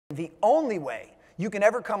The only way you can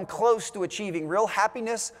ever come close to achieving real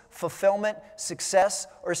happiness, fulfillment, success,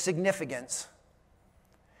 or significance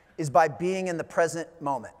is by being in the present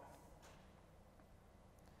moment.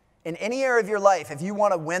 In any area of your life, if you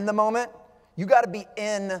want to win the moment, you got to be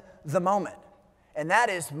in the moment. And that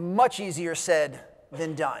is much easier said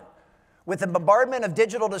than done. With the bombardment of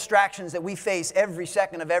digital distractions that we face every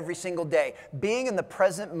second of every single day, being in the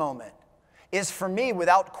present moment is, for me,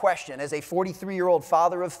 without question, as a 43-year-old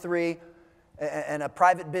father of 3 and a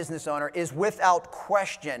private business owner, is without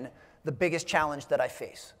question the biggest challenge that I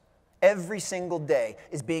face. Every single day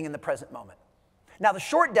is being in the present moment. Now, the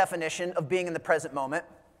short definition of being in the present moment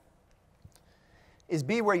is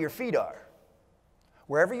be where your feet are.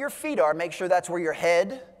 Wherever your feet are, make sure that's where your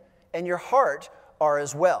head and your heart are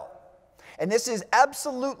as well. And this is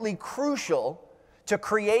absolutely crucial to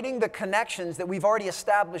creating the connections that we've already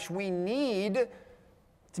established we need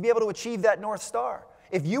to be able to achieve that North Star.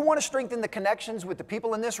 If you want to strengthen the connections with the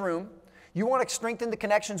people in this room, you want to strengthen the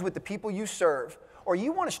connections with the people you serve, or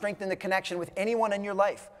you want to strengthen the connection with anyone in your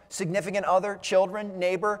life, significant other, children,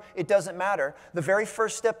 neighbor, it doesn't matter. The very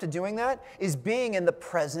first step to doing that is being in the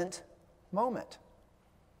present moment.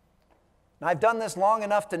 Now, I've done this long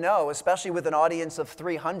enough to know, especially with an audience of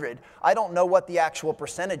 300, I don't know what the actual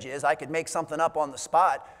percentage is. I could make something up on the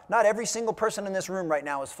spot. Not every single person in this room right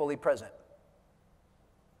now is fully present.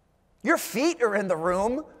 Your feet are in the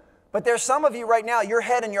room, but there's some of you right now, your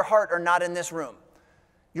head and your heart are not in this room.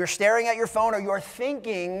 You're staring at your phone or you're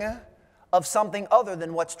thinking of something other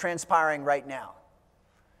than what's transpiring right now.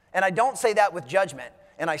 And I don't say that with judgment,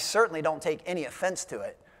 and I certainly don't take any offense to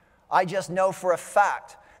it. I just know for a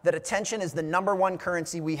fact that attention is the #1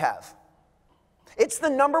 currency we have. It's the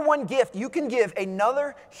 #1 gift you can give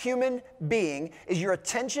another human being is your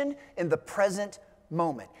attention in the present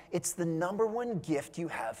moment. It's the #1 gift you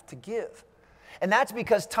have to give. And that's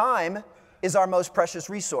because time is our most precious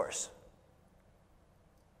resource.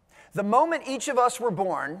 The moment each of us were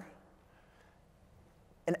born,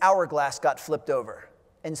 an hourglass got flipped over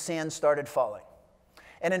and sand started falling.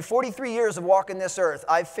 And in 43 years of walking this earth,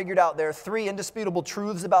 I've figured out there are 3 indisputable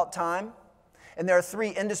truths about time, and there are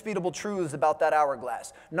 3 indisputable truths about that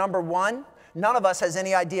hourglass. #1, none of us has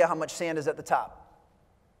any idea how much sand is at the top.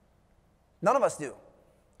 None of us do.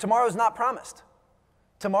 Tomorrow's not promised.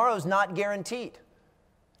 Tomorrow's not guaranteed.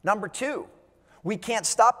 #2, we can't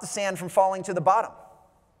stop the sand from falling to the bottom.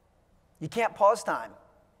 You can't pause time.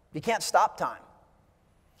 You can't stop time.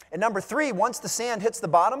 And #3, once the sand hits the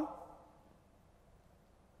bottom,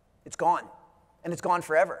 it's gone, and it's gone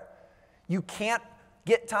forever. You can't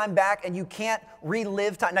get time back, and you can't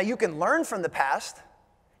relive time. Now, you can learn from the past,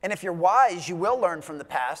 and if you're wise, you will learn from the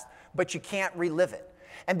past, but you can't relive it.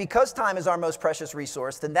 And because time is our most precious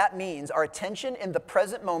resource, then that means our attention in the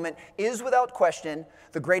present moment is, without question,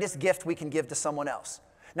 the greatest gift we can give to someone else.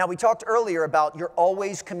 Now, we talked earlier about you're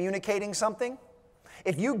always communicating something.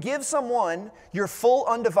 If you give someone your full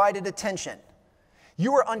undivided attention,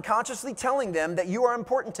 you are unconsciously telling them that you are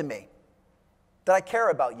important to me, that I care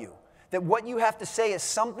about you, that what you have to say is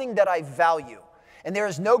something that I value. And there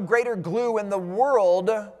is no greater glue in the world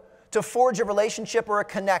to forge a relationship or a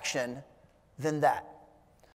connection than that.